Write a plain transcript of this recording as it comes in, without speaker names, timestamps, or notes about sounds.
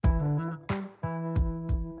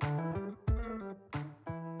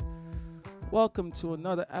Welcome to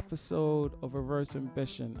another episode of Reverse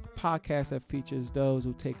Ambition, a podcast that features those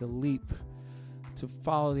who take a leap to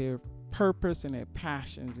follow their purpose and their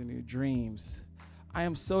passions and their dreams. I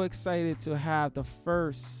am so excited to have the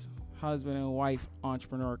first husband and wife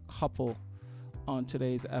entrepreneur couple on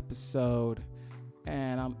today's episode,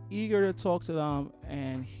 and I'm eager to talk to them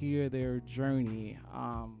and hear their journey.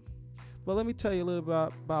 But let me tell you a little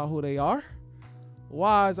bit about who they are.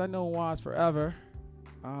 Waz, I know Waz forever.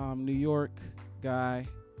 New York guy,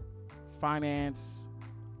 finance.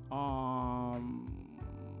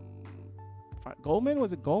 Goldman,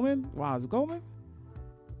 was it Goldman? Wow, is it Goldman?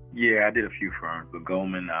 Yeah, I did a few firms, but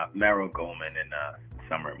Goldman, Merrill Goldman, and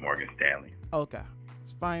Summer at Morgan Stanley. Okay,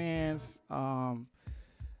 it's finance.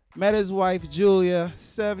 Met his wife Julia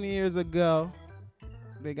 7 years ago.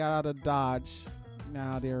 They got out of Dodge.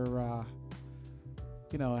 Now they're,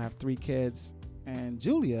 have 3 kids. And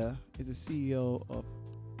Julia is the CEO of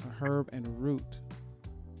Herb and Root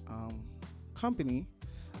company.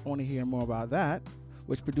 I want to hear more about that,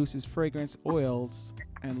 which produces fragrance oils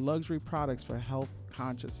and luxury products for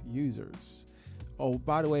health-conscious users. Oh,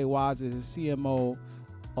 by the way, Waz is the CMO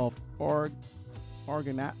of how do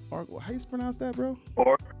you pronounce that, bro?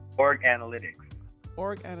 Org Analytics.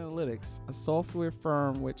 Org Analytics, a software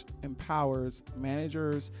firm which empowers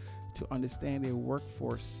managers to understand their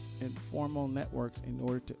workforce and formal networks in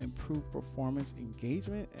order to improve performance,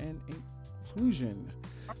 engagement, and inclusion.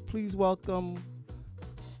 Please welcome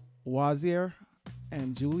Wazir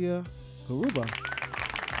and Julia Garuba.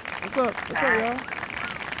 What's up? What's up, y'all?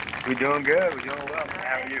 We're doing good. We're doing well.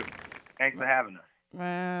 How are you? Thanks for having us.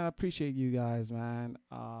 Man, I appreciate you guys, man.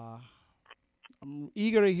 I'm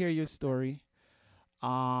eager to hear your story.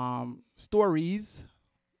 Stories.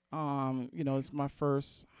 It's my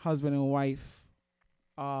first husband and wife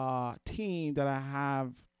team that I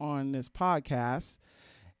have on this podcast.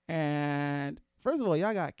 And first of all,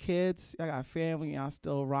 y'all got kids, y'all got family, y'all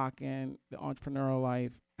still rocking the entrepreneurial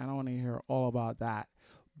life, and I want to hear all about that.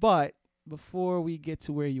 But before we get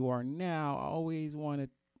to where you are now, I always want to,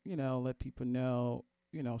 let people know,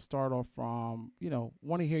 start off from,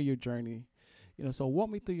 want to hear your journey. So walk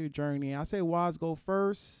me through your journey. I say Waz go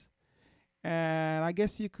first. And I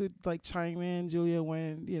guess you could chime in, Julia,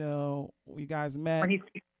 when you guys met.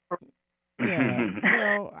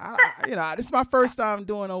 This is my first time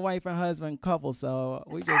doing a wife and husband couple, so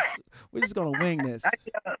we're just gonna wing this.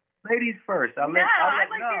 Ladies first. No. My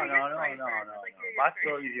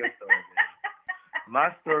story is your story.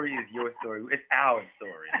 My story is your story. It's our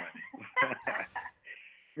story, honey.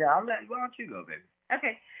 Why don't you go, baby?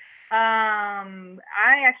 Okay.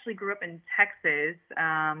 I actually grew up in Texas,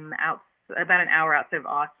 about an hour outside of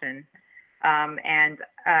Austin. And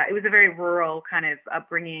it was a very rural kind of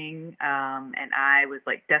upbringing. And I was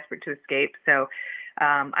desperate to escape. So,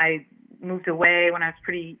 I moved away when I was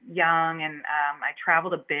pretty young, and, I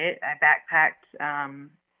traveled a bit. I backpacked,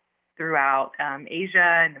 throughout,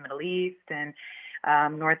 Asia and the Middle East and,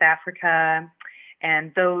 North Africa.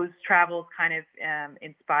 And those travels kind of,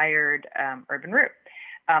 inspired, Urban Root.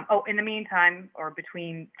 In the meantime, or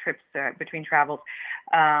between trips, between travels,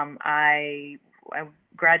 I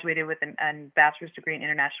graduated with a bachelor's degree in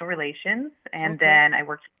international relations, and then I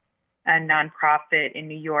worked a nonprofit in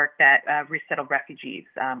New York that resettles refugees,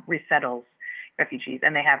 and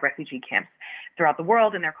they have refugee camps throughout the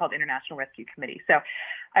world, and they're called International Rescue Committee. So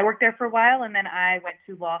I worked there for a while, and then I went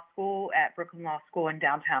to law school at Brooklyn Law School in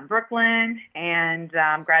downtown Brooklyn, and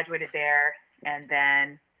graduated there, and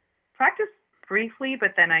then practiced briefly,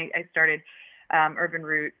 but then I started Urban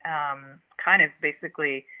Root, kind of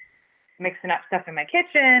basically mixing up stuff in my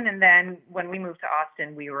kitchen. And then when we moved to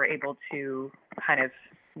Austin, we were able to kind of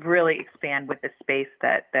really expand with the space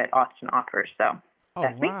that Austin offers. So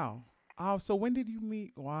that's wow. So when did you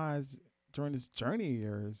meet Waz during this journey of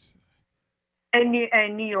yours? In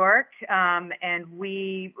New York, and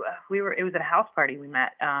we were. It was at a house party we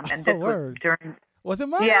met, and this was during. Was it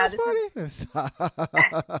my house party?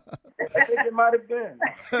 I think it might have been.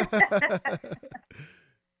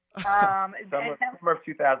 Summer of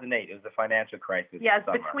 2008. It was the financial crisis. Yeah, it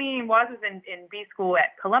was between. Waz was in B school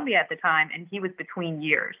at Columbia at the time, and he was between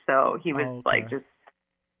years, so he was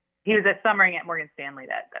he was summering at Morgan Stanley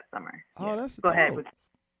that summer. Oh, that's go dope. ahead.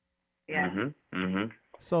 Yeah.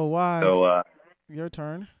 So Waz, your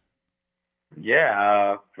turn.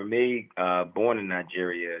 Yeah, for me, born in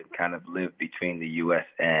Nigeria, kind of lived between the U.S.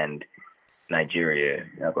 and Nigeria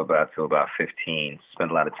up till about 15.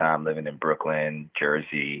 Spent a lot of time living in Brooklyn,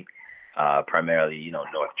 Jersey, primarily,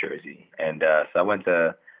 North Jersey. And so I went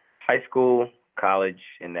to high school, college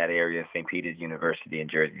in that area, St. Peter's University in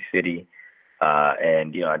Jersey City.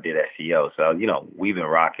 And, I did SEO. So, we've been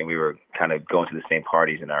rocking. We were kind of going to the same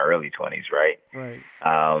parties in our early 20s, right?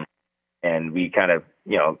 Right. And we kind of,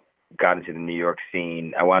 got into the New York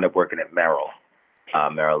scene. I wound up working at Merrill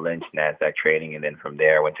Lynch, NASDAQ trading. And then from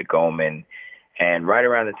there, I went to Goldman. And right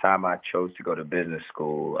around the time I chose to go to business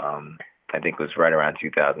school, I think it was right around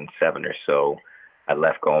 2007 or so, I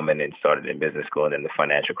left Goldman and started in business school. And then the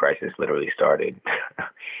financial crisis literally started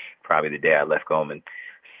probably the day I left Goldman.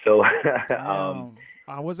 So,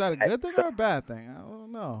 was that a good thing or a bad thing? I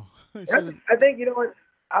don't know. I think, what,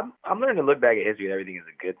 I'm learning to look back at history and everything is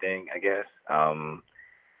a good thing, I guess.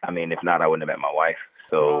 If not, I wouldn't have met my wife.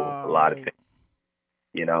 So a lot of things,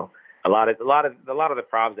 a lot of the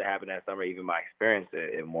problems that happened that summer, even my experience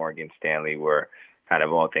at Morgan Stanley, were kind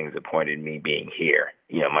of all things that pointed me being here.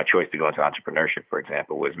 My choice to go into entrepreneurship, for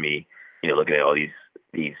example, was me, looking at all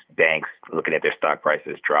these banks, looking at their stock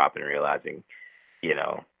prices drop and realizing,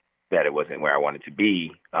 that it wasn't where I wanted to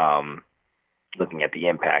be, looking at the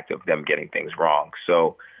impact of them getting things wrong.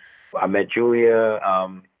 So I met Julia.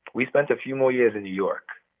 We spent a few more years in New York,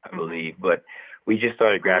 I believe, but we just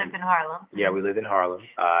started graduating. We lived in Harlem. Yeah, we lived in Harlem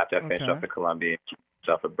after I finished off at Columbia,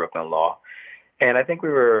 off at Brooklyn Law. And I think we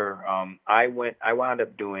were, I wound up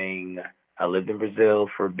I lived in Brazil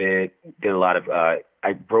for a bit, did a lot of, I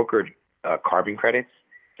brokered carbon credits.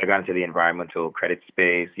 I got into the environmental credit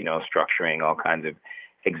space, structuring all kinds of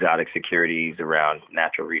exotic securities around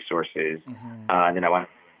natural resources. And then I went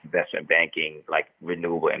investment banking, like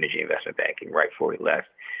renewable energy investment banking, right before we left.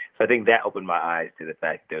 So I think that opened my eyes to the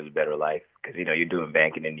fact that there was a better life because, you're doing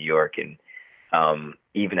banking in New York and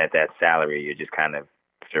even at that salary, you're just kind of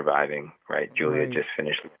surviving, right? Julia just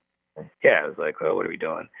finished. Yeah, I was like, well, what are we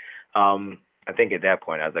doing? I think at that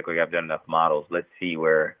point, I was like, I've done enough models. Let's see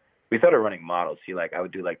where we started running models. See, like I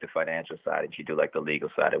would do like the financial side and she'd do like the legal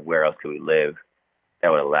side of where else could we live that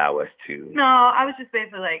would allow us to. No, I was just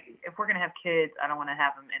basically like, if we're going to have kids, I don't want to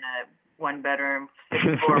have them in a one-bedroom,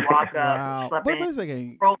 six-floor walk-up,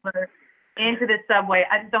 roller into the subway.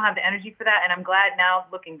 I just don't have the energy for that, and I'm glad now,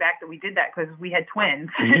 looking back, that we did that because we had twins.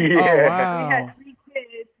 Yeah. Oh, wow.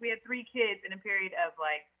 We had three kids in a period of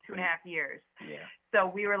like 2.5 years. Yeah. So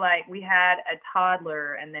we were like, we had a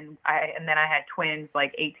toddler, and then I had twins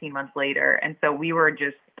like 18 months later, and so we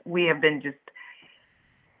have been just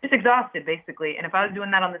exhausted basically. And if I was doing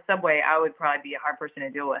that on the subway, I would probably be a hard person to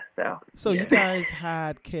deal with. So you guys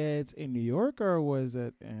had kids in New York, or was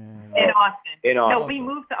it in Austin? No, we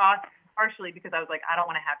moved to Austin partially because I was like, I don't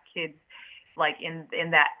want to have kids like in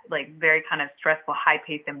that like very kind of stressful,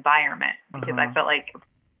 high-paced environment because I felt like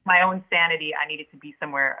my own sanity, I needed to be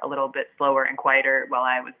somewhere a little bit slower and quieter while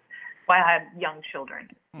I had young children,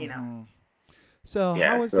 So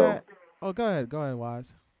how was that? Oh, go ahead,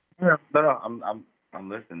 Waz. No, I'm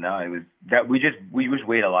listening now. It was that we just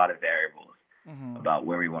weighed a lot of variables about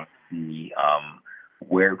where we want to be.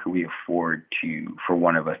 Where could we afford for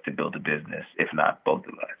one of us to build a business, if not both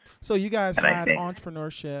of us? So you guys had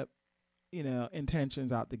entrepreneurship,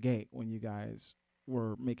 intentions out the gate when you guys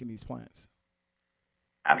were making these plans.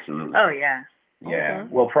 Absolutely. Oh yeah. Yeah. Okay.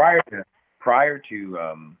 Well, prior to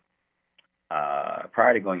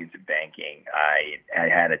going into banking, I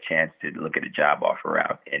had a chance to look at a job offer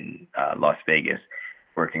out in Las Vegas,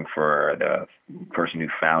 working for the person who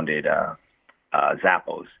founded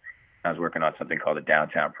Zappos. I was working on something called the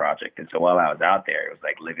Downtown Project. And so while I was out there, it was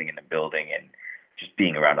like living in a building and just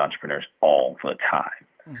being around entrepreneurs all the time,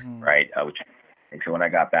 right? And so when I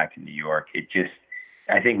got back to New York,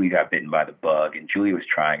 I think we got bitten by the bug. And Julie was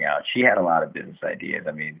trying out. She had a lot of business ideas.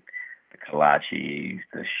 I mean, the kolaches,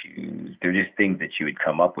 the shoes, they're just things that she would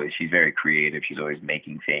come up with. She's very creative. She's always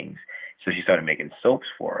making things. So she started making soaps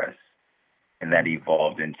for us. And that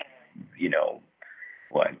evolved into,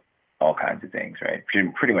 all kinds of things, right?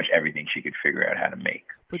 Pretty much everything she could figure out how to make.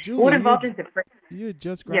 But Julie, you had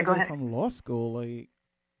just graduated from law school, Oh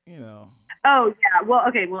yeah, well,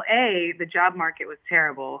 okay, well, the job market was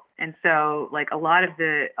terrible, and so like a lot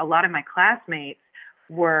of my classmates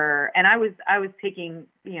were, and I was taking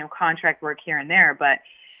contract work here and there, but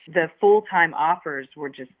the full-time offers were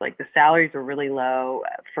just like the salaries were really low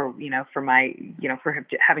for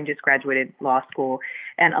having just graduated law school.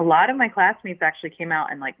 And a lot of my classmates actually came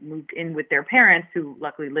out and like moved in with their parents who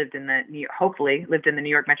luckily lived in the New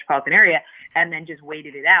York metropolitan area and then just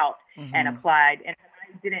waited it out and applied. And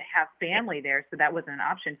I didn't have family there, so that wasn't an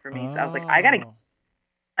option for me. So I was like, I gotta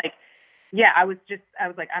I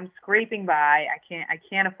was like, I'm scraping by. I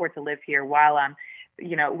can't afford to live here while I'm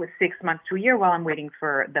with 6 months to a year while I'm waiting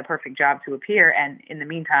for the perfect job to appear. And in the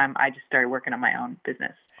meantime, I just started working on my own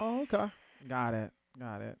business. Oh, okay. Got it.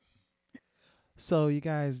 So you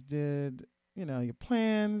guys did, your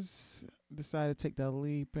plans, decided to take that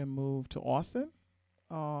leap and move to Austin.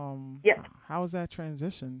 Yep. How was that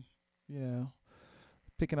transition? You know,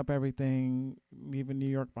 picking up everything, leaving New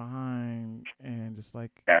York behind, and just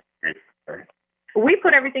like That's a great story. We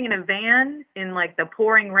put everything in a van in like the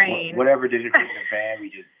pouring rain. Whatever didn't fit in the van, we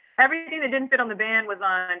just. Everything that didn't fit on the van was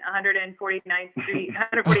on 149th Street,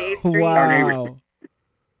 148th Street. wow.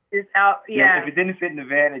 Just out, yeah. If it didn't fit in the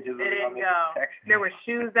van, it just It didn't wasn't go. There were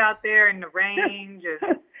shoes out there in the rain,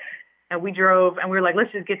 and we drove, and we were like,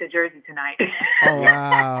 let's just get to Jersey tonight. Oh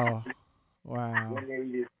wow. Wow. One day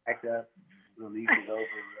we just packed up, the lease is over, we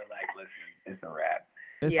were like, listen, it's a wrap.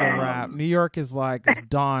 It's Yeah. a wrap. New York is like it's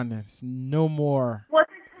done. It's no more. Well,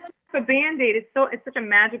 it's a Band-Aid. It's such a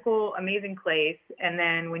magical, amazing place, and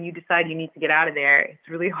then when you decide you need to get out of there, it's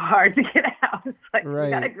really hard to get out. It's like Right.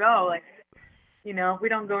 we gotta go. Like, you know, if we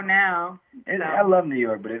don't go now. So. I love New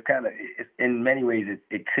York, but it's kind of, in many ways,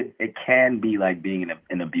 it can be like being in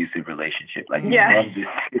an abusive relationship. Like, you Yeah. love this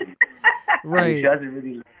city, and Right. it doesn't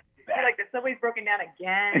really look back. You're like the subway's broken down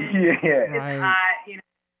again. Yeah. It's Right. hot. You know,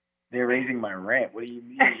 They're raising my rent. What do you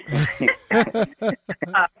mean?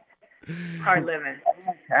 hard living.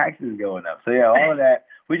 Taxes going up. So yeah, all of that.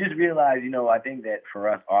 We just realized, I think that for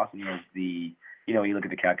us, Austin is you look at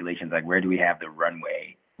the calculations, like where do we have the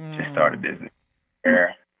runway to start a business?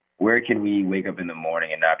 Where can we wake up in the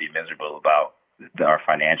morning and not be miserable about our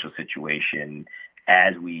financial situation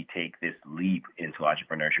as we take this leap into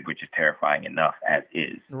entrepreneurship, which is terrifying enough as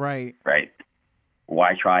is, Right. right?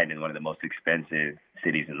 Why try it in one of the most expensive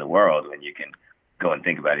cities in the world when you can go and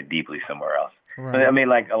think about it deeply somewhere else? Right. I mean,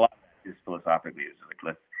 like a lot of this philosophically is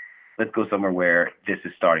like let's go somewhere where this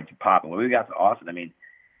is starting to pop. And when we got to Austin, I mean,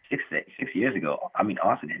 6 years ago, I mean,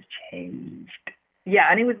 Austin has changed.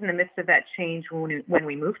 Yeah, and it was in the midst of that change when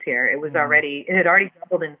we moved here. It was it had already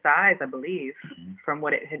doubled in size, I believe, from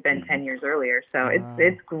what it had been 10 years earlier. So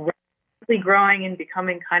it's rapidly growing and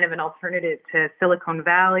becoming kind of an alternative to Silicon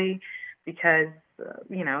Valley because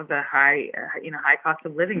the high cost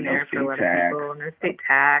of living there for a lot of people, no state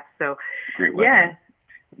tax. So Great weather.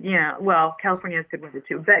 yeah. Well, California has good weather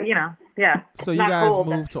too, but yeah. So you guys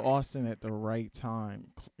moved to Austin at the right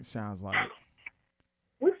time. It sounds like.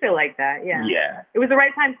 We feel like that, yeah. Yeah. It was the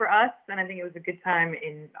right time for us, and I think it was a good time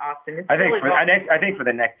in Austin. I think for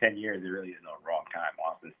the next 10 years, there really is no wrong time.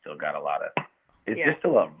 Austin's still got there's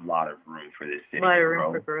still a lot of room for this city. A lot to of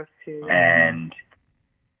room grow. for growth too. And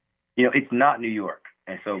it's not New York,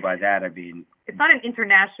 and so by that I mean it's not an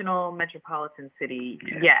international metropolitan city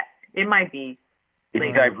yet. It might be. It's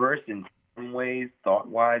later. diverse in some ways,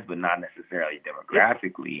 thought-wise, but not necessarily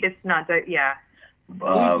demographically. It's not, yeah. At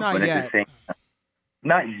least not but yet. at the same time,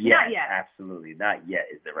 not yet. Not yet. Absolutely, not yet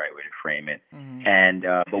is the right way to frame it. Mm-hmm. And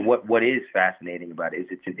but what is fascinating about it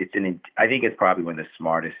is I think it's probably one of the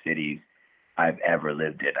smartest cities I've ever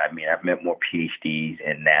lived in. I mean, I've met more PhDs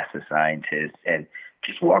and NASA scientists, and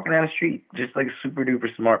just walking down the street, just like super duper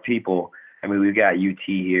smart people. I mean, we've got UT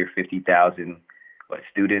here, 50,000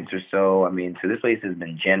 students or so. I mean, so this place has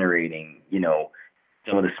been generating,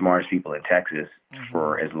 some of the smartest people in Texas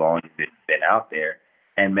for as long as it's been out there.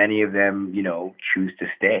 And many of them, choose to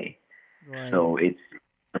stay. Right. So it's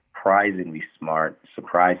surprisingly smart,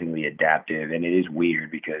 surprisingly adaptive. And it is weird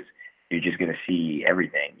because you're just going to see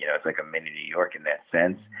everything. It's like a mini New York in that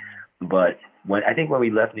sense. But when we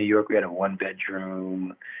left New York, we had a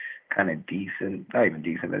 1-bedroom, kind of decent, not even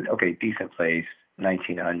decent, but okay, decent place,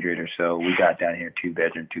 1900 or so. We got down here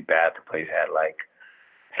 2-bedroom, 2-bath. The place had like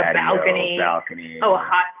patio, balcony, a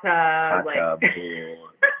hot tub, pool,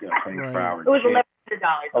 24 hours. It was $1,100.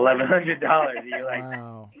 $1,100. You're like,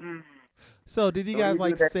 wow. So did you guys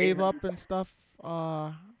like save up and stuff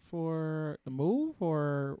for the move,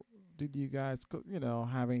 or did you guys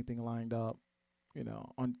have anything lined up?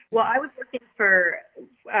 Well, I was working for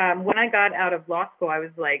when I got out of law school. I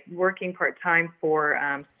was like working part time for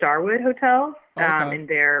Starwood Hotels in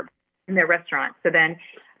their restaurant. So then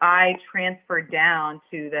I transferred down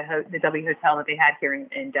to the W Hotel that they had here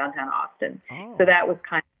in downtown Austin. Oh. So that was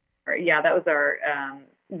that was our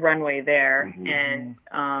runway there, and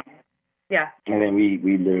And then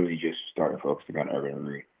we literally just started focusing on Urban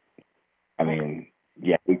Root. I mean,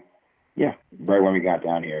 right when we got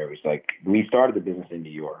down here, it was like we started the business in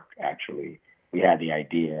New York. Actually, we had the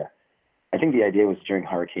idea. I think the idea was during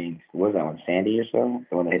hurricanes. Was that one Sandy or so?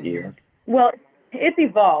 The one that hit New York. Well, it's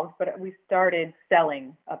evolved, but we started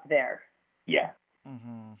selling up there. Yeah.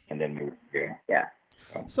 Mm-hmm. And then moved here. Yeah.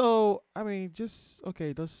 So, I mean,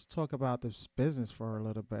 let's talk about this business for a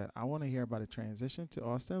little bit. I want to hear about the transition to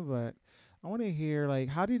Austin, but I want to hear, like,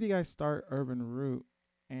 how did you guys start Urban Root,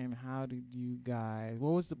 and how did you guys,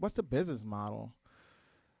 what's the business model?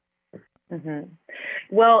 Mm-hmm.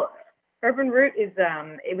 Well, Urban Root is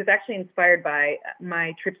it was actually inspired by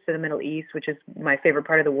my trips to the Middle East, which is my favorite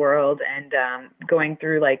part of the world, and going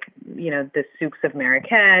through like the souks of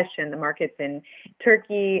Marrakesh and the markets in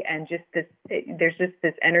Turkey, and just there's just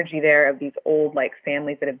this energy there of these old like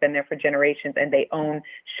families that have been there for generations, and they own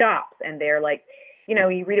shops, and they're like,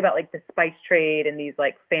 you read about like the spice trade and these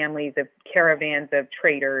like families of caravans of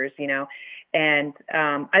traders, and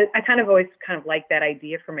I kind of always kind of like that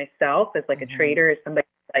idea for myself as like a trader, as somebody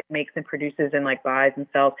like makes and produces and like buys and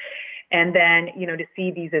sells. And then, to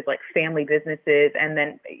see these as like family businesses. And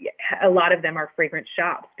then a lot of them are fragrance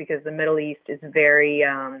shops because the Middle East is very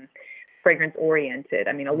fragrance oriented.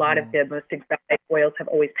 I mean, a lot of the most exotic oils have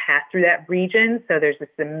always passed through that region. So there's this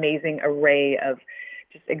amazing array of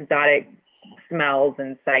just exotic smells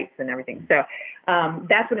and sights and everything. So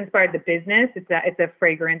that's what inspired the business. It's a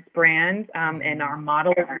fragrance brand. And our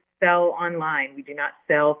model is to sell online. We do not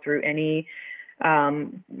sell through any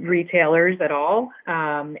retailers at all.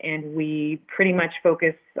 And we pretty much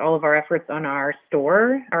focus all of our efforts on our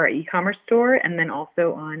store, our e-commerce store, and then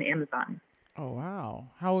also on Amazon. Oh, wow.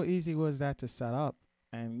 How easy was that to set up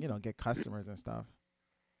and, get customers and stuff?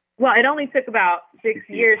 Well, it only took about 6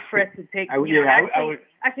 years for us to take,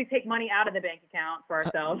 actually take money out of the bank account for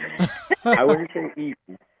ourselves. I wouldn't say easy.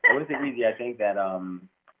 I think that,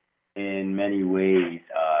 in many ways,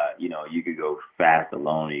 you could go fast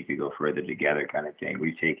alone, or you could go further together, kind of thing.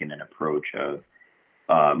 We've taken an approach of,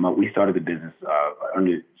 we started the business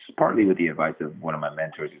partly with the advice of one of my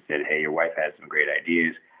mentors who said, "Hey, your wife has some great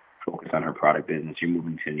ideas. Focus on her product business. You're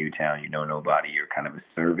moving to Newtown. You know nobody. You're kind of a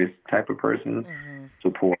service type of person.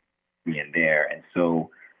 Support me in there." And so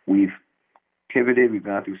we've pivoted. We've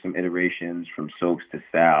gone through some iterations from soaps to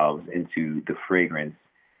salves into the fragrance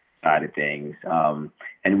side of things.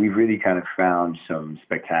 And we've really kind of found some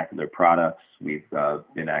spectacular products. We've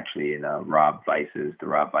been actually in the Rob Vices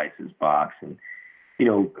box, and,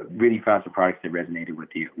 really found some products that resonated with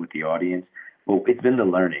the audience. Well, it's been the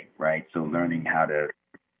learning, right? So learning how to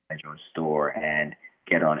manage your own store and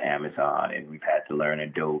get on Amazon, and we've had to learn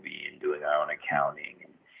Adobe and doing our own accounting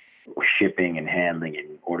and shipping and handling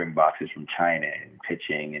and ordering boxes from China and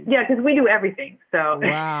pitching. And yeah, because we do everything. So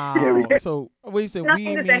wow. So we said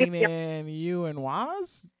we meaning you and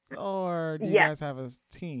Waz, or do you guys have a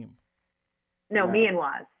team? No, me and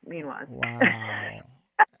Waz. Wow.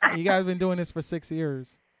 You guys been doing this for 6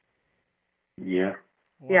 years. Yeah.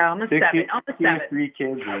 Yeah, almost 7. 3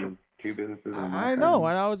 kids and 2 businesses. I know,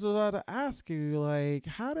 and I was about to ask you, like,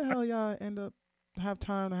 how the hell y'all end up have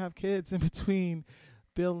time to have kids in between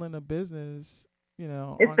building a business?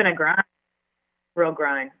 It's been a grind, real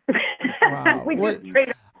grind. Wow.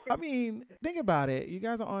 I mean, think about it. You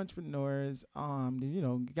guys are entrepreneurs. Y'all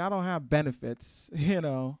don't have benefits.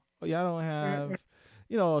 Y'all don't have,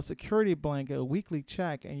 a security blanket, a weekly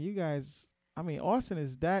check, and you guys. I mean, Austin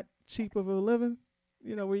is that cheap of a living.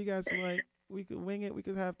 Where you guys are like, we could wing it. We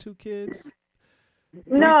could have 2 kids.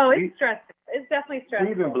 No, it's stressful. It's definitely stressful.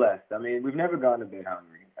 We've been blessed. I mean, we've never gone to bed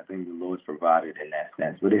hungry. I think the Lord's provided in that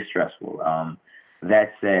sense, but it's stressful.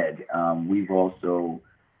 That said, we've also,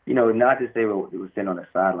 not to say we're sitting on the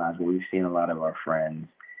sidelines, but we've seen a lot of our friends,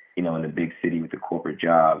 in the big city with the corporate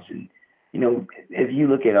jobs. And, if you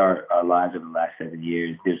look at our lives over the last 7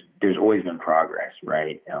 years, there's always been progress,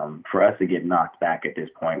 right? For us to get knocked back at this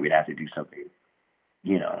point, we'd have to do something.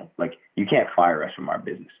 Like, you can't fire us from our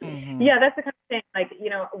businesses. Mm-hmm. Yeah, that's the kind of thing. Like,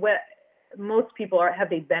 what most people have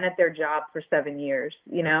they been at their job for 7 years?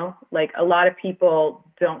 Like a lot of people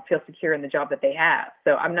don't feel secure in the job that they have.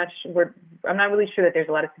 So I'm not really sure that there's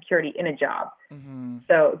a lot of security in a job. Mm-hmm.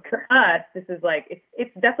 So for us, this is like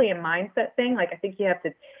it's definitely a mindset thing. Like I think you have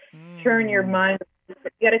to turn your mind.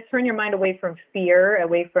 You got to turn your mind away from fear,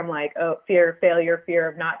 away from like, fear of failure, fear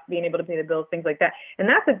of not being able to pay the bills, things like that. And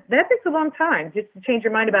that takes a long time just to change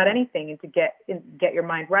your mind about anything and to get your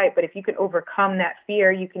mind right. But if you can overcome that fear,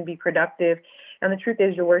 you can be productive. And the truth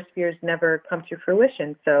is, your worst fears never come to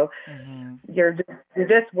fruition. So you're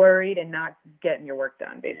just worried and not getting your work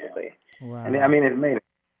done, basically. Yeah. Wow. And I mean, it's made.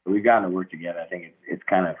 We've gotten to work together. I think it's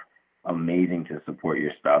kind of amazing to support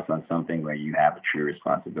your spouse on something where you have a true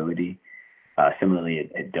responsibility. Similarly,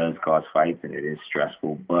 it does cause fights and it is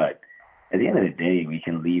stressful, but at the end of the day, we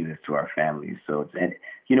can leave this to our families. So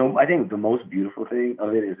I think the most beautiful thing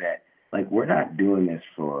of it is that, like, we're not doing this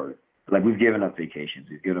for, like, we've given up vacations,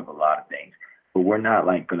 we've given up a lot of things, but we're not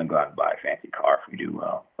like going to go out and buy a fancy car if we do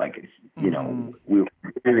well. Like, it's, we're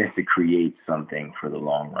doing this to create something for the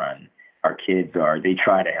long run. Our kids they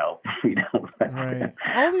try to help. Right.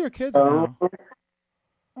 How old are your kids now?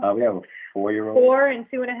 We have a 4-year-old. 4 and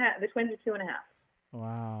 2.5. The twins are 2.5.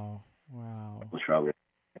 Wow. Trouble.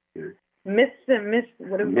 Mischief and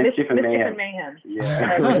Mayhem. Mayhem.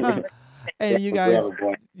 Yeah. And Yeah, you we have guys, a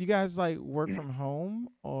boy. you guys like work from home,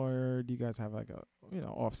 or do you guys have like a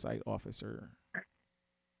offsite office or?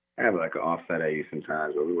 I have like an offsite I use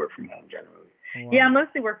sometimes, but we work from home generally. Yeah, I Wow.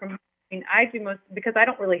 mostly work from home. I mean, I do most because I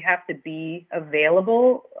don't really have to be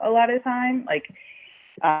available a lot of the time. Like,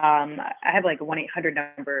 I have like a 1-800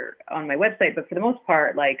 number on my website, but for the most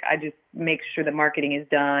part, like I just make sure the marketing is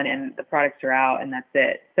done and the products are out, and that's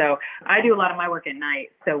it. So I do a lot of my work at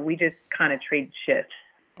night. So we just kind of trade shifts.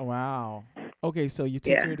 Wow. Okay, so you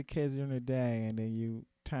take Yeah. care of the kids during the day, and then you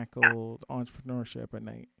tackle entrepreneurship at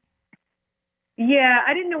night. Yeah,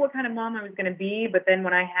 I didn't know what kind of mom I was going to be, but then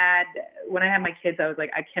when I had my kids, I was like,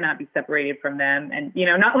 I cannot be separated from them, and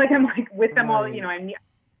not like I'm like with them all. Right.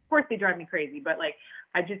 Of course they drive me crazy, but like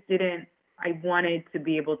I just didn't. I wanted to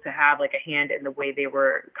be able to have like a hand in the way they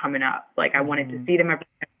were coming up. Like I wanted to see them,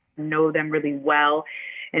 know them really well,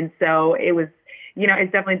 and so it was.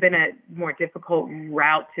 It's definitely been a more difficult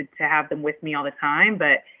route to have them with me all the time,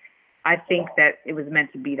 but I think that it was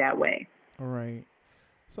meant to be that way. All right.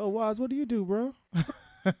 So, Waz, what do you do, bro?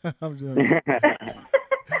 I'm just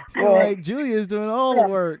seems like Julia's doing all the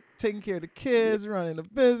work, taking care of the kids, running the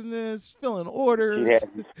business, filling orders,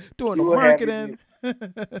 doing the marketing.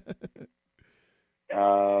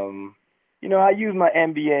 I used my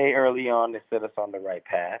MBA early on to set us on the right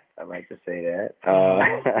path. I like to say that.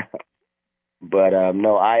 But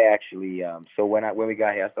no, I actually. So when we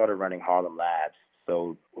got here, I started running Harlem Labs.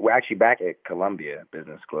 So we're actually back at Columbia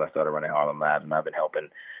Business School. I started running Harlem Labs, and I've been helping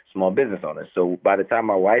small business owners. So by the time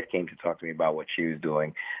my wife came to talk to me about what she was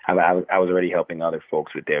doing, I was already helping other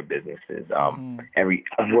folks with their businesses. I've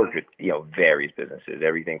worked with various businesses,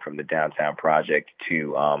 everything from the Downtown Project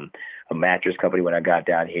to a mattress company. When I got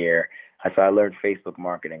down here, I learned Facebook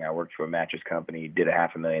marketing. I worked for a mattress company, did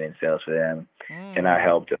 $500,000 in sales for them, and I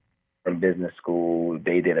helped from business school.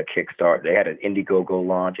 They did a Kickstart. They had an Indiegogo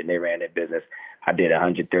launch, and they ran their business. I did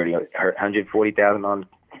 140,000 on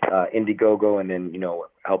Indiegogo, and then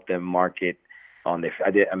helped them market on their.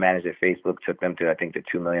 I managed their Facebook, took them to I think the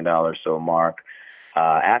 $2 million or so mark.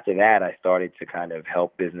 After that, I started to kind of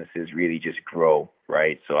help businesses really just grow,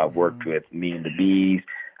 right? So I've worked with Me and the Bees.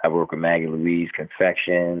 I've worked with Maggie Louise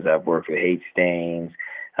Confections. I've worked with Hate Stains.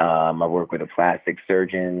 I work with a plastic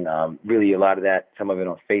surgeon. Really, a lot of that, some of it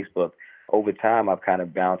on Facebook. Over time, I've kind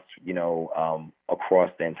of bounced,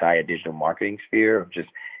 across the entire digital marketing sphere of just,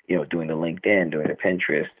 doing the LinkedIn, doing the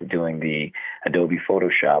Pinterest, doing the Adobe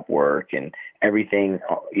Photoshop work, and everything,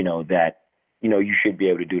 that, you should be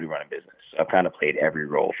able to do to run a business. I've kind of played every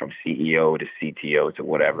role from CEO to CTO to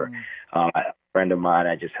whatever. A friend of mine,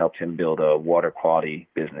 I just helped him build a water quality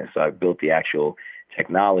business. So I built the actual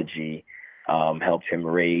technology. Helped him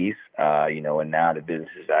raise, and now the business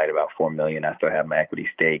is at about $4 million. I still have my equity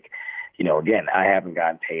stake. Again, I haven't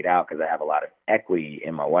gotten paid out because I have a lot of equity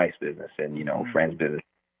in my wife's business and, friends' business.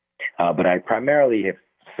 But I primarily have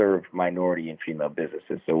served minority and female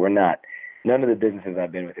businesses. So none of the businesses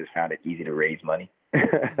I've been with has found it easy to raise money.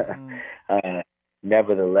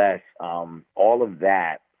 Nevertheless, all of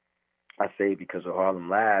that, I say because of Harlem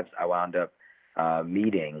Labs, I wound up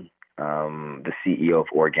meeting the CEO of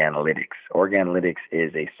Organalytics. Organalytics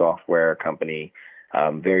is a software company.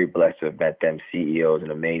 Very blessed to have met them. CEO is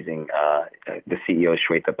an amazing. The CEO is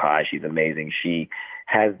Shweta Pai. She's amazing. She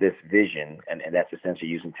has this vision, and that's essentially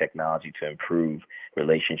using technology to improve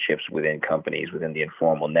relationships within companies, within the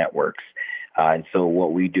informal networks. And so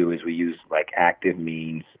what we do is we use like active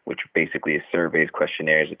means, which basically is surveys,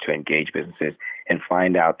 questionnaires to engage businesses and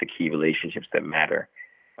find out the key relationships that matter.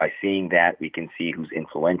 By seeing that, we can see who's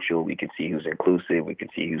influential, we can see who's inclusive, we can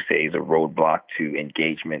see who says a roadblock to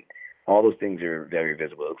engagement. All those things are very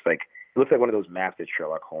visible. It looks like one of those maps that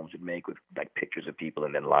Sherlock Holmes would make with like pictures of people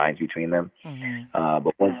and then lines between them.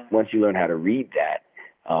 But once you learn how to read that,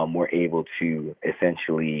 we're able to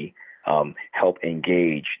essentially help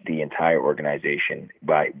engage the entire organization,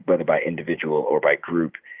 whether by individual or by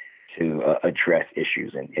group, to address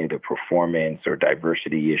issues in either performance or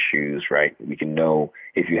diversity issues, right? We can know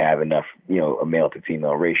if you have enough, a male to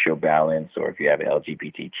female ratio balance, or if you have an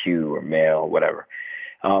LGBTQ or male, whatever.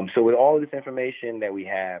 So with all of this information that we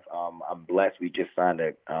have, I'm blessed. We just signed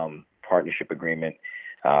a partnership agreement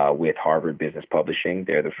with Harvard Business Publishing.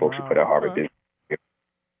 They're the folks who put out Harvard Business.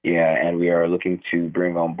 Yeah, and we are looking to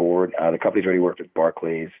bring on board. The company's already worked with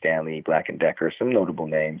Barclays, Stanley, Black & Decker, some notable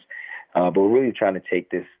names. But we're really trying to take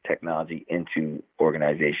this technology into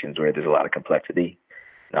organizations where there's a lot of complexity,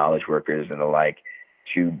 knowledge workers and the like,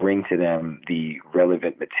 to bring to them the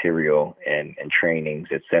relevant material and trainings,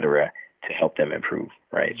 et cetera, to help them improve,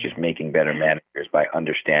 right? It's just making better managers by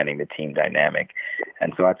understanding the team dynamic.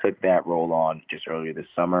 And so I took that role on just earlier this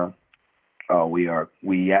summer. We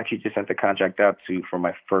actually just sent the contract out for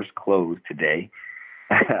my first close today.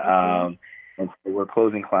 And so we're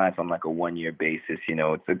closing clients on like a 1-year basis.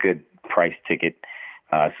 It's a good price ticket.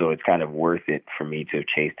 So it's kind of worth it for me to have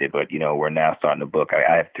chased it. But, we're now starting to book.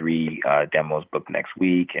 I have 3 demos booked next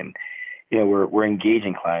week. And, we're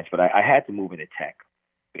engaging clients. But I had to move into tech,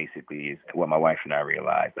 basically, is what my wife and I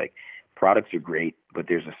realized. Like, products are great, but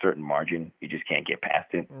there's a certain margin. You just can't get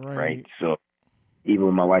past it, right? So even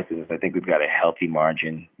with my wife's business, I think we've got a healthy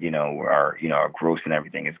margin. Our gross and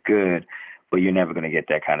everything is good. But you're never going to get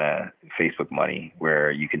that kind of Facebook money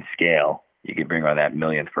where you can scale. You can bring on that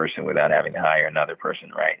millionth person without having to hire another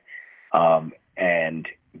person, right? And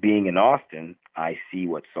being in Austin, I see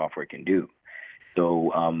what software can do.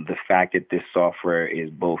 So the fact that this software is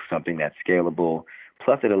both something that's scalable,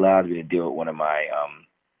 plus it allows me to deal with one of my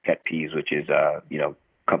pet peeves, which is,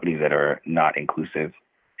 companies that are not inclusive.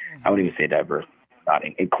 I wouldn't even say diverse.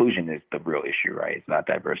 Inclusion is the real issue, right? It's not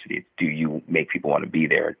diversity. It's, do you make people want to be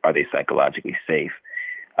there? Are they psychologically safe?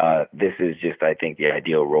 This is just, I think, the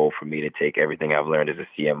ideal role for me to take everything I've learned as a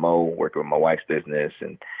CMO, working with my wife's business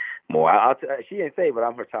and more. She didn't say, but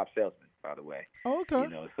I'm her top salesman, by the way. Oh, okay.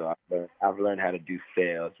 So I've learned how to do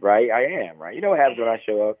sales, right? I am, right? You know what happens when I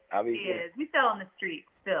show up? We sell on the street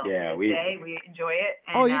still. Yeah, we enjoy it.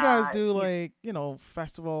 And, you guys do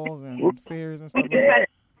festivals and fairs and stuff like that.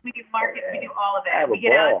 We do markets, we do all of that. We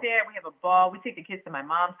get out there, we have a ball. We take the kids to my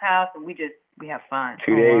mom's house, and we have fun.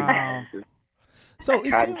 2 days. Wow. So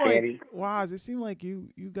it seemed like you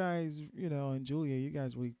guys, and Julia, you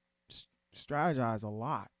guys really strategize a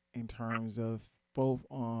lot in terms of both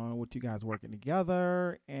on what you guys working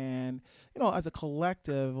together and, as a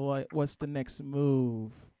collective, what's the next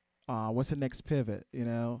move? What's the next pivot?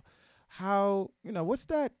 How, what's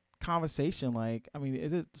that conversation like? I mean,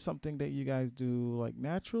 is it something that you guys do like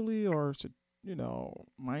naturally or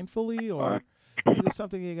mindfully, or is it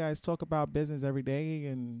something you guys talk about business every day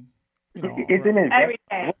and it's an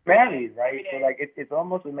investment, right? So like it's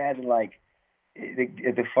almost, imagine like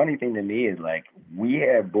the funny thing to me is like we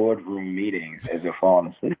have boardroom meetings as we're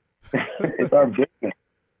falling asleep. It's our business.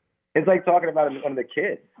 It's like talking about one of the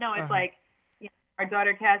kids. No, it's like our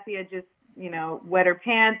daughter Cassia just wet her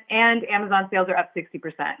pants, and Amazon sales are up 60%.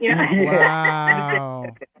 Wow.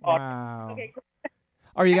 Wow. Okay, cool.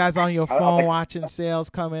 Are you guys on your phone watching sales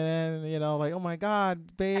coming in? Like, oh my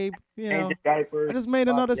God, babe, I just made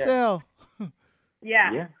another sale.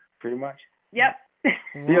 Yeah, pretty much. Yep.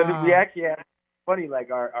 Wow. We actually have, funny,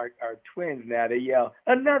 like our twins now, they yell,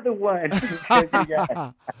 another one.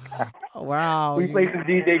 Wow. We play some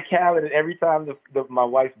DJ Khaled, and every time my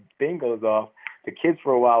wife's thing goes off, the kids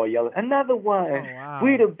for a while are yelling, another one. Oh, wow.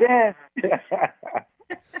 We the best.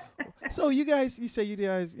 So you say you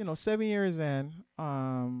guys, 7 years in,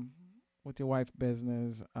 with your wife's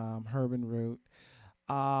business, Herb and Root.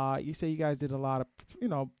 You say you guys did a lot of,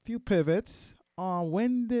 few pivots.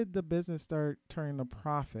 When did the business start turning a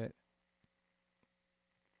profit?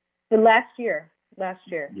 Last year.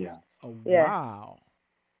 Yeah. Oh, wow.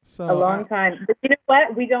 So a long time. But you know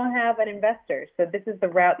what? We don't have an investor. So this is the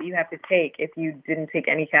route that you have to take if you didn't take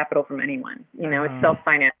any capital from anyone. It's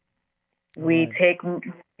self-financed. We take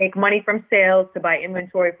money from sales to buy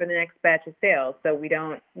inventory for the next batch of sales. So we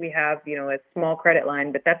have, a small credit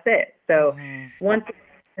line, but that's it. So once,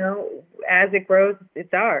 as it grows,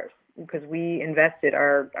 it's ours because we invested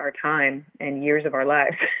our time and years of our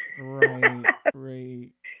lives. Right.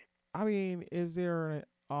 I mean, is there,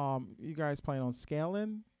 you guys plan on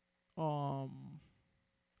scaling,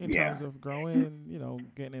 in terms of growing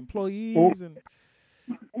and, getting employees and.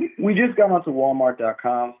 We just got onto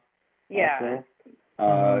Walmart.com. Yeah.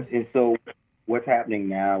 And so what's happening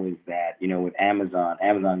now is that, with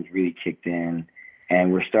Amazon's really kicked in,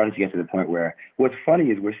 and we're starting to get to the point where what's funny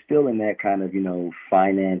is we're still in that kind of,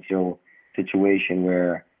 financial situation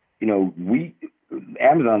where,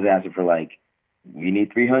 Amazon's asking for like, we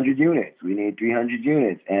need 300 units. We need 300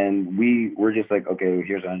 units. And we're just like, okay, well,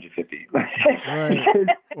 here's 150. Right.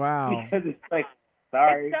 Wow. Because it's like,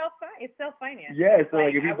 sorry. It's self-financed. Yeah, so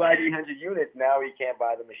like if we buy 300 units, now we can't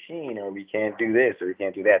buy the machine, or we can't do this, or we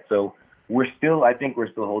can't do that. So I think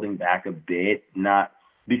we're still holding back a bit, not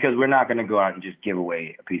because we're not going to go out and just give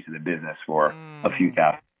away a piece of the business for a few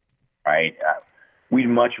thousand, right? We'd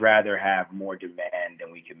much rather have more demand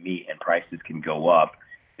than we can meet and prices can go up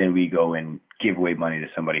than we go and give away money to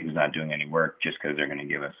somebody who's not doing any work just because they're going to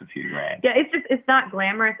give us a few grand. Yeah, it's not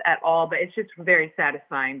glamorous at all, but it's just very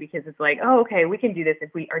satisfying because it's like, oh, okay, we can do this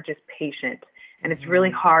if we are just patient. And it's really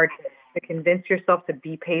hard to convince yourself to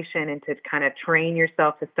be patient and to kind of train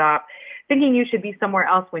yourself to stop thinking you should be somewhere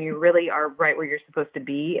else when you really are right where you're supposed to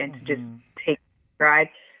be, and to just take stride.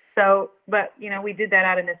 So, but, we did that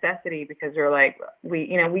out of necessity, because we're like,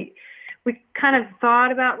 we kind of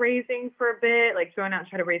thought about raising for a bit, like going out and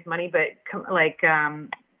try to raise money, but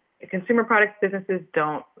consumer products businesses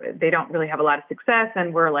don't really have a lot of success.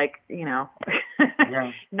 And we're like,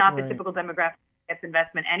 not the typical demographic that gets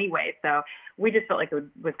investment anyway. So we just felt like it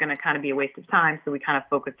was going to kind of be a waste of time. So we kind of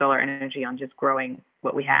focused all our energy on just growing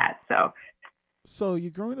what we had. So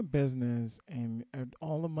you're growing a business, and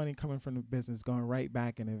all the money coming from the business going right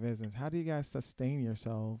back in the business. How do you guys sustain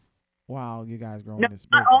yourself while you guys growing this business?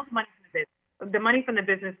 Not all the money from the business. The money from the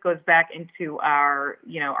business goes back into our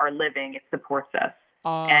living. It supports us.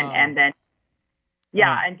 And then,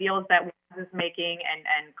 and deals that Woz is making,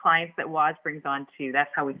 and clients that Woz brings on too. That's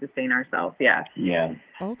how we sustain ourselves. Yeah. Yeah.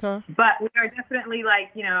 Okay. But we are definitely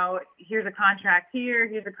like, here's a contract here,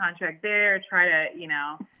 here's a contract there. Try to,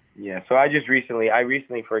 Yeah. So I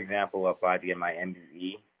recently, for example, applied to get my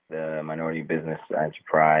MBE, the Minority Business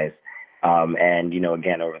Enterprise. And,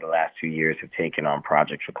 again, over the last 2 years have taken on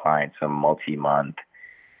projects for clients, some multi-month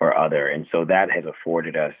or other. And so that has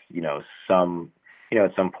afforded us, some,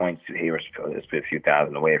 at some points here, let's put a few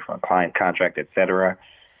thousand away from a client contract, et cetera.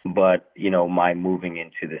 But, my moving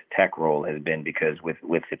into this tech role has been because with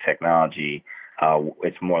the technology,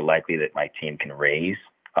 it's more likely that my team can raise.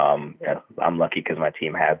 I'm lucky because my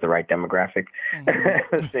team has the right demographic.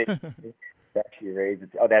 Actually raise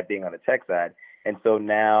it, that being on the tech side. And so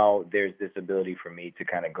now there's this ability for me to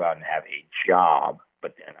kind of go out and have a job,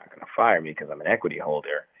 but they're not going to fire me because I'm an equity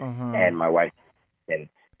holder. And my wife, and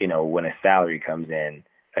when a salary comes in,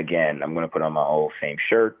 again, I'm going to put on my old same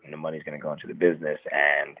shirt, and the money's going to go into the business,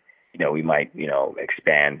 and we might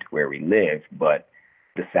expand where we live, but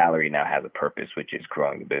the salary now has a purpose, which is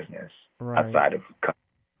growing the business outside of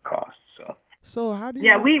costs. So how do you?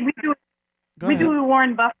 Yeah, we do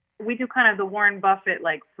Warren Buffett. We do kind of the Warren Buffett,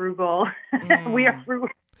 like, frugal. We are frugal.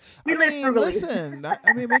 We live frugally. Listen,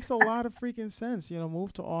 it makes a lot of freaking sense.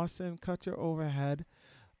 Move to Austin, cut your overhead.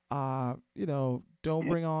 Don't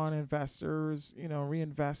bring on investors.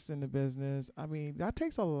 Reinvest in the business. I mean, that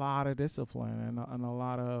takes a lot of discipline and a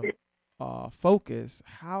lot of focus.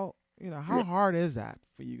 How hard is that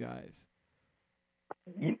for you guys?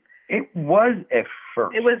 It was at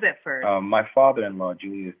first. My father-in-law,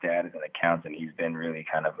 Julia's dad, is an accountant. He's been really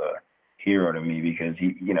kind of a hero to me because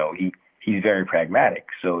he's very pragmatic.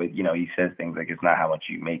 So he says things like, it's not how much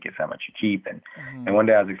you make, it's how much you keep. And one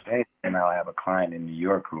day I was explaining to him how I have a client in New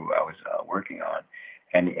York who I was working on,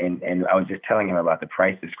 and I was just telling him about the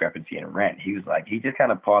price discrepancy in rent. He was like, he just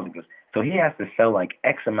kind of paused and goes, so he has to sell like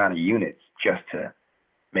X amount of units just to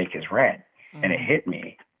make his rent. And it hit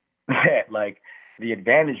me that like the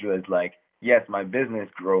advantage was like, yes, my business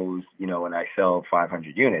grows, and I sell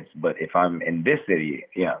 500 units, but if I'm in this city,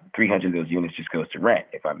 300 of those units just goes to rent.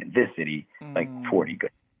 If I'm in this city, like 40 goes.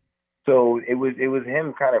 So it was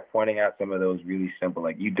him kind of pointing out some of those really simple,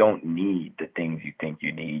 like, you don't need the things you think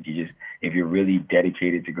you need. You just, if you're really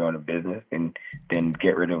dedicated to growing a business, then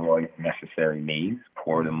get rid of all your necessary needs,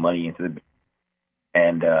 pour the money into the business,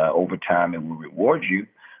 and over time it will reward you.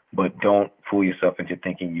 But don't fool yourself into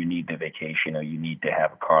thinking you need the vacation or you need to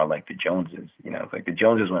have a car like the Joneses. It's like the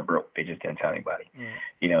Joneses went broke. They just didn't tell anybody.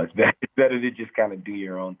 It's better to just kind of do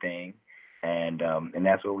your own thing. And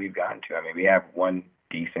that's what we've gotten to. I mean, we have one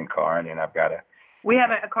decent car, and then we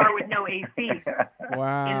have a car with no AC.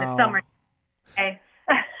 Wow. In the summer. Hey.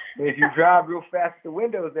 If you drive real fast, the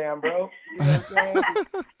windows down, bro. You know what I'm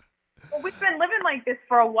saying? Well, we've been living like this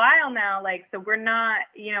for a while now, like, so we're not,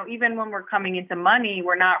 even when we're coming into money,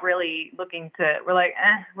 we're not really looking to, we're like,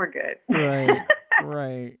 we're good.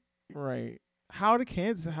 Right. How do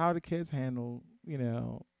kids handle,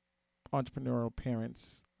 entrepreneurial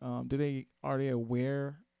parents? Are they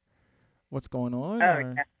aware what's going on?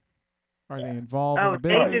 Or are they involved in the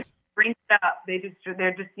business? They just bring stuff. They're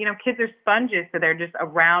just, kids are sponges, so they're just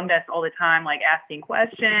around us all the time, like asking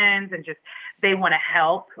questions, and just, they want to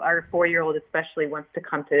help. Our 4-year-old especially wants to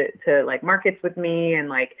come to like markets with me and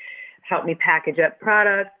like help me package up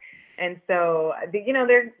products. And so,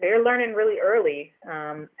 they're learning really early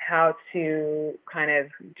how to kind of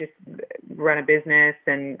just run a business,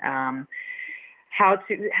 and how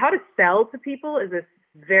to sell to people is a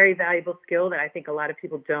very valuable skill that I think a lot of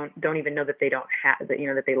people don't even know that they don't have, that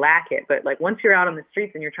that they lack it. But like, once you're out on the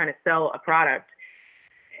streets and you're trying to sell a product,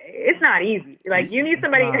 it's not easy. Like, you need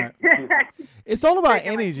somebody. It's all about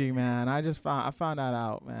energy, man. I found that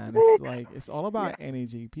out, man. It's like, it's all about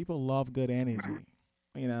energy. People love good energy.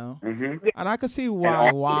 you know. Mm-hmm. And I could see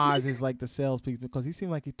why Waz is like the salespeople because he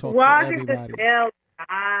seems like he talks to Waz is everybody. the sales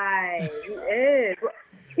guy. He is.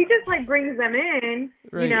 He just like brings them in,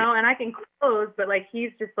 Right. you know, and I can close, but like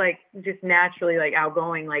he's just naturally like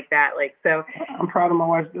outgoing like that. Like so. I'm proud of my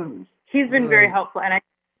wife's business. He's been very helpful, and I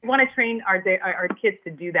want to train our kids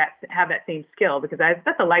to do that, to have that same skill because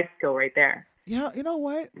that's a life skill right there. Yeah, you know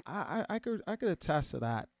what? I could attest to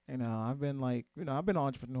that. You know, I've been an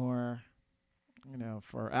entrepreneur, you know,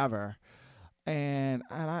 forever. And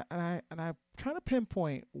I try to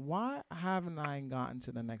pinpoint why haven't I gotten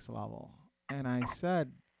to the next level? And I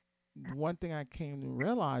said one thing I came to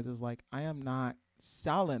realize is like I am not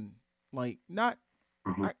selling, like not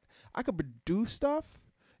Mm-hmm. I could produce stuff,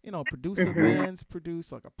 you know, produce Mhm. events,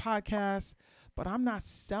 produce like a podcast, but I'm not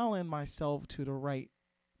selling myself to the right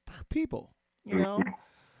people, you know.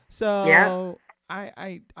 So Yeah.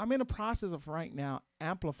 I'm in the process of right now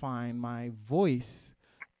amplifying my voice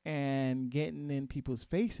and getting in people's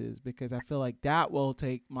faces because I feel like that will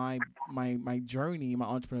take my journey, my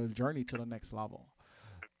entrepreneurial journey to the next level.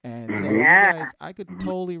 And so you Yeah. guys, I could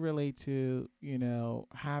totally relate to, you know,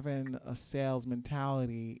 having a sales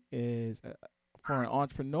mentality is for an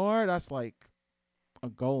entrepreneur, that's like a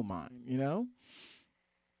gold mine, you know?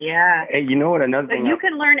 Yeah. Hey, you know what? Another But thing. you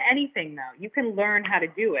can learn anything though. You can learn how to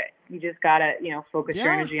do it. You just gotta, you know, focus your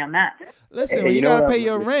Yeah. energy on that. Listen, Hey, when you you know gotta what pay I've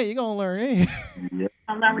your learned? rent, you're gonna learn anything. Yeah.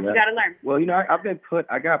 Learn what you Yeah. gotta learn. Well, you know,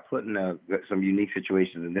 I got put in some unique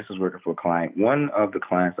situations, and this was working for a client. One of the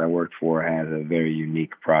clients I worked for has a very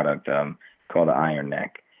unique product called the Iron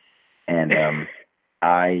Neck, and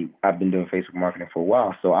I've been doing Facebook marketing for a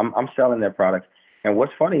while, so I'm selling their product. And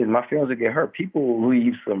what's funny is my feelings will get hurt. People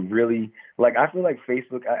leave some really like I feel like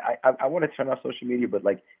Facebook. I want to turn off social media, but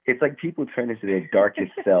like it's like people turn into their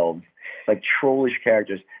darkest selves, like trollish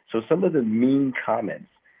characters. So some of the mean comments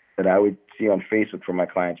that I would see on Facebook for my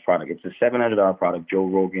client's product. It's a $700 product. Joe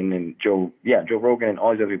Rogan and all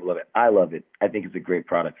these other people love it. I love it. I think it's a great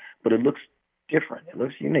product, but it looks different. It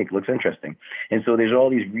looks unique. It looks interesting. And so there's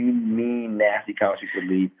all these really mean, nasty comments people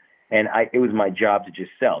leave. And it was my job to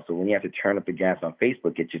just sell. So when you have to turn up the gas on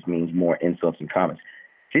Facebook, it just means more insults and comments.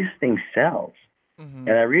 This thing sells. Mm-hmm.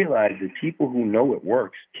 And I realized that people who know it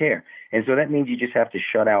works care. And so that means you just have to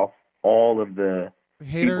shut out all of the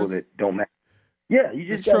Haters, people that don't matter. Yeah, you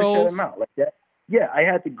just the got to shut trolls. them out like that. Yeah, I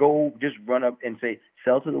had to go just run up and say,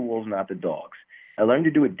 sell to the wolves, not the dogs. I learned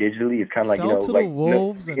to do it digitally. It's kind of like, Sell you know, to like, the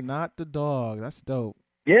wolves and not the dog. That's dope.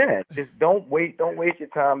 yeah, just don't waste your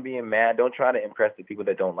time being mad. Don't try to impress the people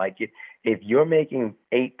that don't like it. If you're making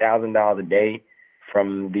 $8,000 a day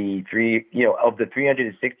from the of the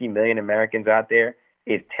 360 million Americans out there,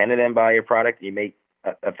 if 10 of them buy your product, you make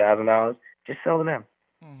 $1,000. Just sell to them.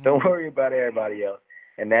 Mm-hmm. Don't worry about everybody else.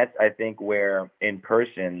 And that's, I think, where in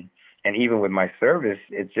person and even with my service,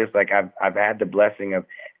 it's just like I've had the blessing of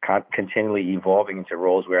continually evolving into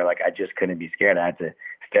roles where like I just couldn't be scared. I had to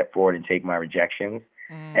step forward and take my rejections.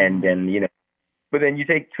 And then, you know, but then you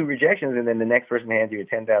take 2 rejections and then the next person hands you a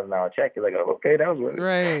 $10,000 check. You're like, oh, okay, that was worth it.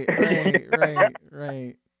 Right.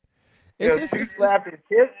 It's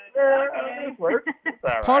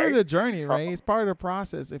part of the journey, right? It's part of the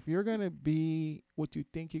process. If you're going to be what you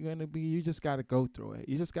think you're going to be, you just got to go through it.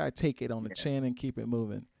 You just got to take it on the chin and keep it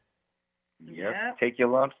moving. Yep. Take your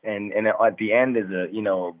lumps, and at the end is a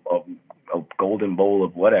golden bowl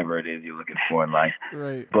of whatever it is you're looking for in life.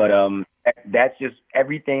 Right. But that's just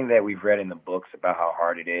everything that we've read in the books about how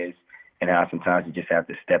hard it is, and how sometimes you just have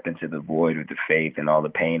to step into the void with the faith and all the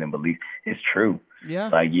pain and belief. It's true. Yeah.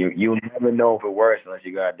 Like you'll never know if it works unless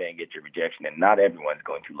you go out there and get your rejection, and not everyone's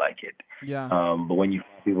going to like it. Yeah. But when you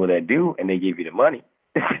find people that do, and they give you the money.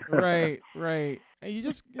 Right. And you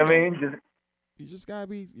just. You just gotta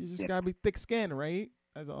be thick-skinned, right?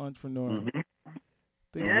 As an entrepreneur,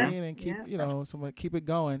 thick-skinned and keep keep it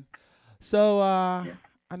going. So I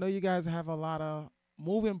know you guys have a lot of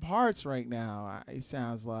moving parts right now. It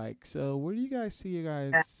sounds like. So where do you guys see you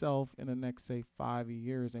guys self in the next, say, 5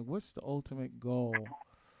 years, and what's the ultimate goal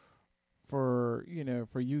for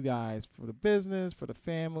you guys, for the business, for the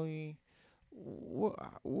family?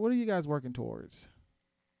 What are you guys working towards?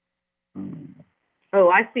 Oh,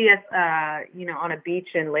 I see us, on a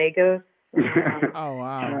beach in Lagos. Oh,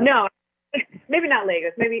 wow. No, maybe not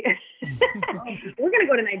Lagos. Maybe we're going to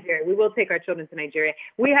go to Nigeria. We will take our children to Nigeria.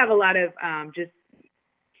 We have a lot of just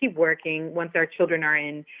keep working. Once our children are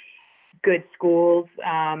in good schools,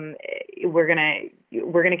 we're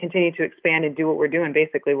gonna continue to expand and do what we're doing.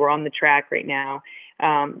 Basically, we're on the track right now.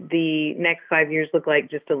 The next 5 years look like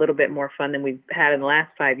just a little bit more fun than we've had in the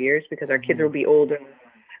last 5 years because our kids will be older.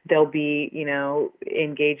 they'll be,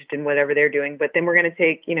 engaged in whatever they're doing. But then we're going to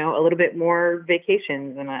take, a little bit more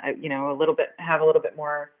vacations and, have a little bit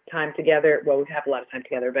more time together. Well, we have a lot of time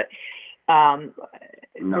together, but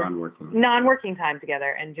non-working time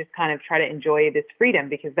together, and just kind of try to enjoy this freedom,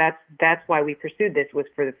 because that's why we pursued this, was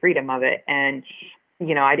for the freedom of it. And,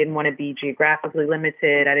 I didn't want to be geographically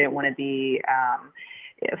limited. I didn't want to be,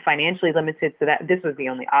 financially limited, so that this was the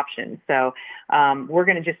only option. So we're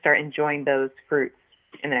going to just start enjoying those fruits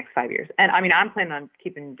in the next 5 years. And I mean, I'm planning on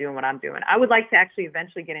keeping doing what I'm doing. I would like to actually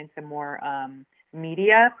eventually get into more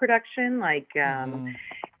media production, like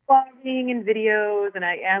blogging and videos. And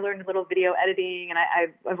I learned a little video editing, and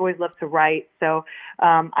I've always loved to write. So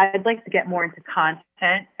I'd like to get more into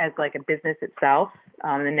content as like a business itself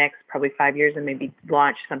in the next probably 5 years, and maybe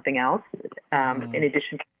launch something else in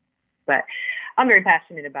addition. But I'm very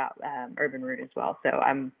passionate about Urban Root as well. So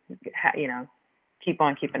I'm, keep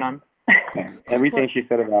on keeping on. Everything she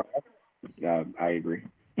said about I agree.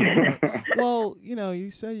 Well, you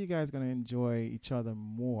said you guys are going to enjoy each other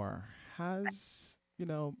more. Has,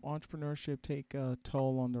 entrepreneurship take a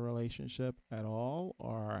toll on the relationship at all,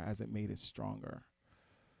 or has it made it stronger?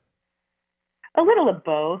 A little of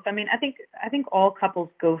both. I mean, I think all couples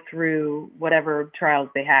go through whatever trials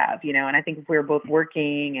they have, and I think if we were both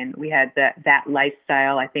working and we had that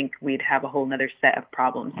lifestyle, I think we'd have a whole nother set of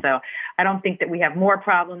problems. So I don't think that we have more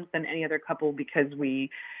problems than any other couple because we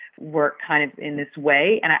work kind of in this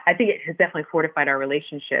way. And I think it has definitely fortified our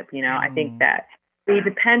relationship. I think that we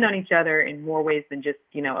depend on each other in more ways than just,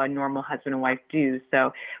 a normal husband and wife do.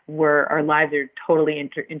 So our lives are totally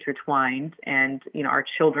intertwined, and, our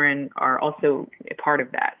children are also a part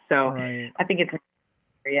of that. So right. I think it's,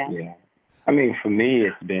 yeah. I mean, for me,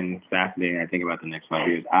 it's been fascinating. I think about the next 5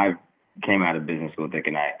 years. I came out of business school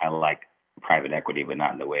thinking I like private equity, but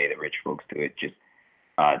not in the way that rich folks do it, just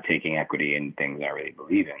taking equity in things I really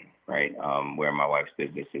believe in, right? Where my wife's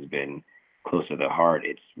business has been close to the heart.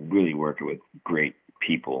 It's really working with great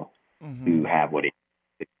people who have what it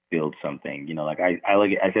is to build something. Like I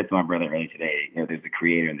said to my brother earlier today, there's the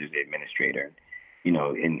creator and there's the administrator.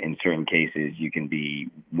 In certain cases you can be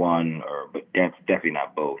one, but definitely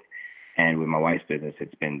not both. And with my wife's business,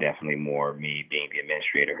 it's been definitely more me being the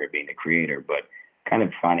administrator, her being the creator, but kind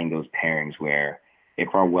of finding those pairings where if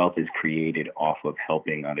our wealth is created off of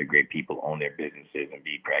helping other great people own their businesses and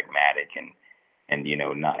be pragmatic and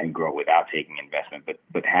not and grow without taking investment,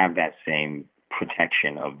 but have that same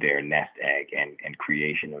protection of their nest egg and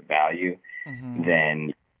creation of value,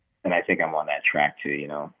 then I think I'm on that track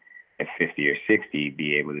to, at 50 or 60,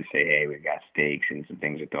 be able to say, hey, we've got stakes and some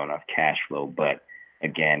things are throwing off cash flow. But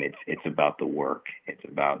again, it's about the work. It's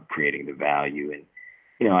about creating the value. And,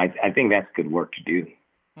 I think that's good work to do.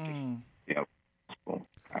 Kind of.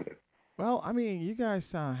 Well, I mean, you guys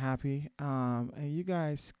sound happy, and you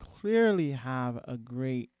guys clearly have a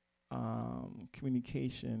great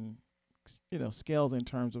communication, skills in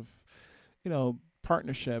terms of,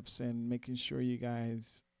 partnerships and making sure you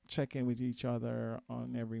guys check in with each other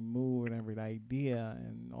on every move and every idea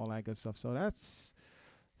and all that good stuff. So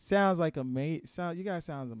sounds like you guys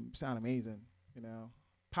sound amazing.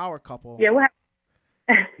 Power couple. Yeah.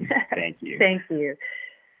 Thank you. Thank you.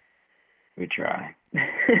 We try.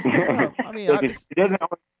 I mean, it doesn't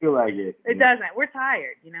always feel like it. It doesn't. We're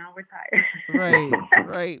tired. We're tired.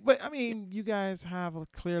 Right. But I mean, you guys have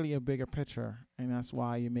clearly a bigger picture, and that's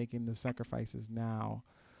why you're making the sacrifices now.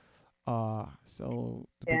 So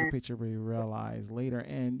the bigger picture will be realized later.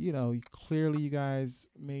 And clearly you guys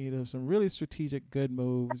made some really strategic, good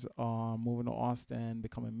moves. Moving to Austin,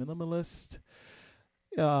 becoming minimalist.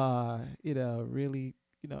 Really.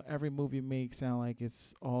 Every move you make sound like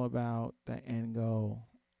it's all about the end goal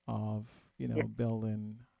of,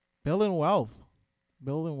 building wealth,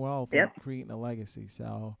 and creating a legacy.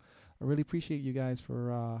 So I really appreciate you guys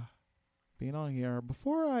for being on here.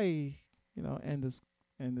 Before I, end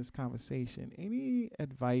this conversation, any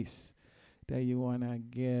advice that you want to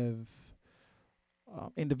give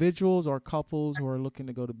individuals or couples who are looking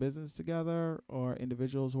to go to business together, or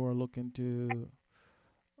individuals who are looking to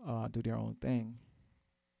do their own thing?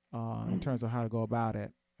 In terms of how to go about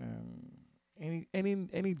it,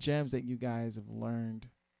 any gems that you guys have learned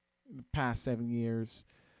in the past 7 years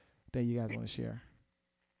that you guys want to share?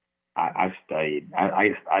 I've studied.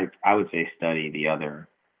 I would say study the other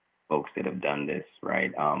folks that have done this,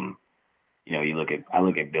 right? I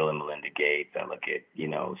look at Bill and Melinda Gates. I look at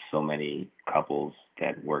so many couples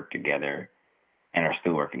that work together and are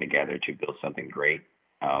still working together to build something great.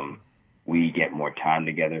 We get more time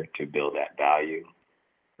together to build that value,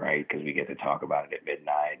 right? Because we get to talk about it at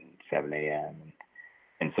midnight and 7 a.m.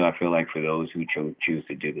 And so I feel like for those who choose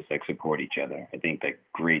to do this, like support each other, I think that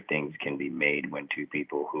great things can be made when two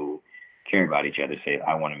people who care about each other say,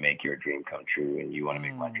 I want to make your dream come true and you want to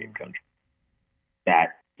make my dream come true.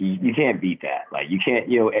 That you can't beat that. Like you can't,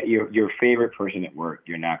 your favorite person at work,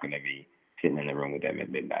 you're not going to be sitting in the room with them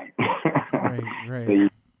at midnight. Right. So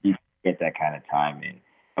you get that kind of time in.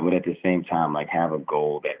 But at the same time, like have a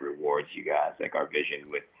goal that rewards you guys. Like our vision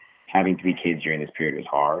with having 3 kids during this period was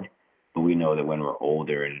hard, but we know that when we're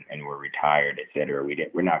older and we're retired, et cetera,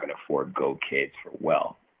 we're not going to forego kids for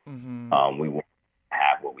wealth. Mm-hmm. We won't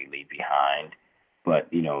have what we leave behind, but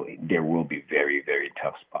there will be very, very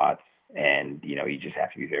tough spots, and you just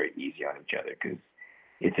have to be very easy on each other because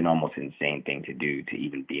it's an almost insane thing to do to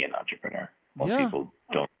even be an entrepreneur. Most people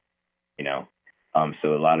don't,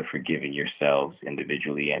 so a lot of forgiving yourselves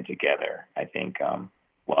individually and together, I think,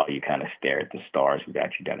 while you kind of stare at the stars who've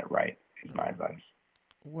actually done it right, is my advice.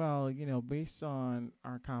 Well, based on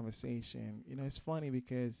our conversation, it's funny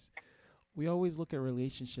because we always look at a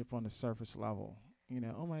relationship on the surface level.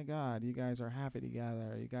 Oh my God, you guys are happy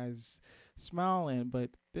together, you guys smiling,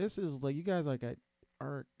 but this is like you guys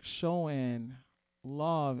are showing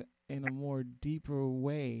love in a more deeper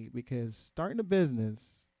way because starting a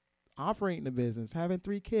business, operating a business, having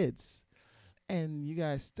 3 kids, and you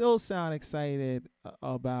guys still sound excited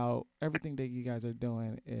about everything that you guys are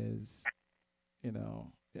doing is,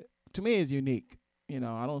 to me is unique.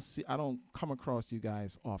 I don't come across you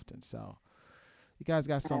guys often, so you guys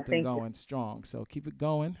got something going strong. So keep it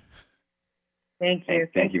going. Thank you.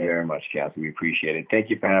 Thank you very much, Kelsey. We appreciate it. Thank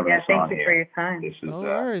you for having us on here. Thank you for your time. No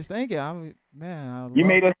worries. Thank you. You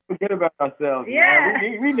made us forget about ourselves. Yeah.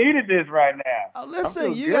 We needed this right now.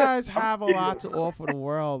 Listen, you guys have a lot to offer the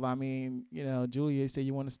world. I mean, Julia said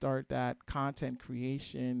you want to start that content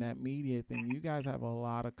creation, that media thing. You guys have a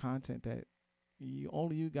lot of content that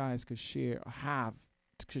only you guys could share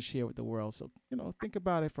with the world. So, think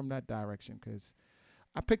about it from that direction because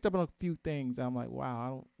I picked up on a few things. I'm like,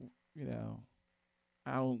 wow,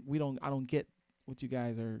 I don't get what you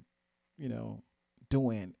guys are,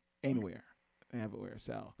 doing everywhere.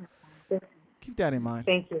 So keep that in mind.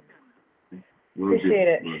 Thank you. Appreciate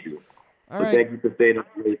it. All right. Thank you for staying up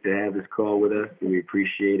late to have this call with us. We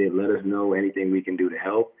appreciate it. Let us know anything we can do to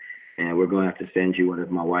help. And we're going to have to send you one of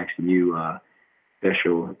my wife's new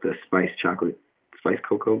special, the Spice Cocoa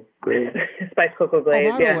Glaze. Spice Cocoa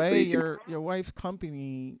Glaze, by the way, your wife's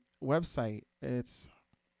company website, it's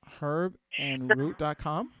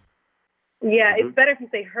herbandroot.com. Yeah, it's better if you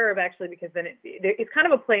say Herb, actually, because then it's kind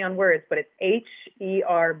of a play on words, but it's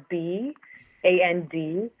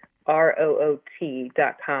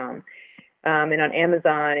HERBANDROOT.com. And on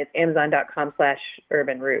Amazon, it's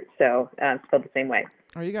amazon.com/urbanroot. So spelled the same way.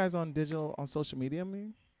 Are you guys on social media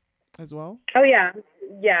as well? Oh, yeah.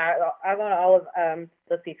 Yeah, I'm on all of,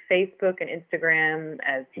 Facebook and Instagram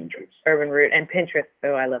as Pinterest. Urban Root, and Pinterest.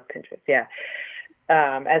 Oh, I love Pinterest, yeah.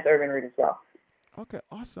 As Urban Root as well. Okay,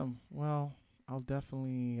 awesome. Well, I'll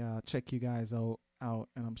definitely check you guys out, and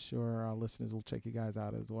I'm sure our listeners will check you guys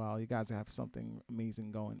out as well. You guys have something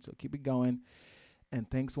amazing going, so keep it going.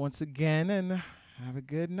 And thanks once again, and have a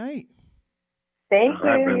good night. Thank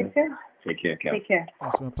you. You too. Take care, Kel. Take care.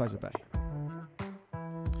 It's been a pleasure, Bye.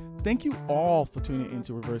 Thank you all for tuning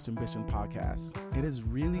into Reverse Ambition Podcast. It is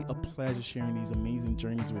really a pleasure sharing these amazing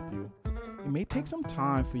journeys with you. It may take some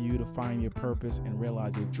time for you to find your purpose and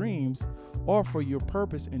realize your dreams, or for your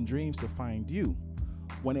purpose and dreams to find you.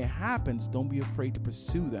 When it happens, don't be afraid to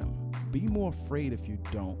pursue them. Be more afraid if you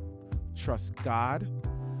don't. Trust God,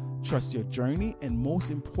 trust your journey, and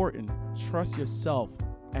most important, trust yourself,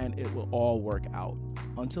 and it will all work out.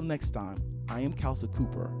 Until next time, I am Kelsey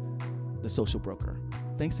Cooper, the Social Broker.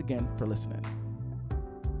 Thanks again for listening.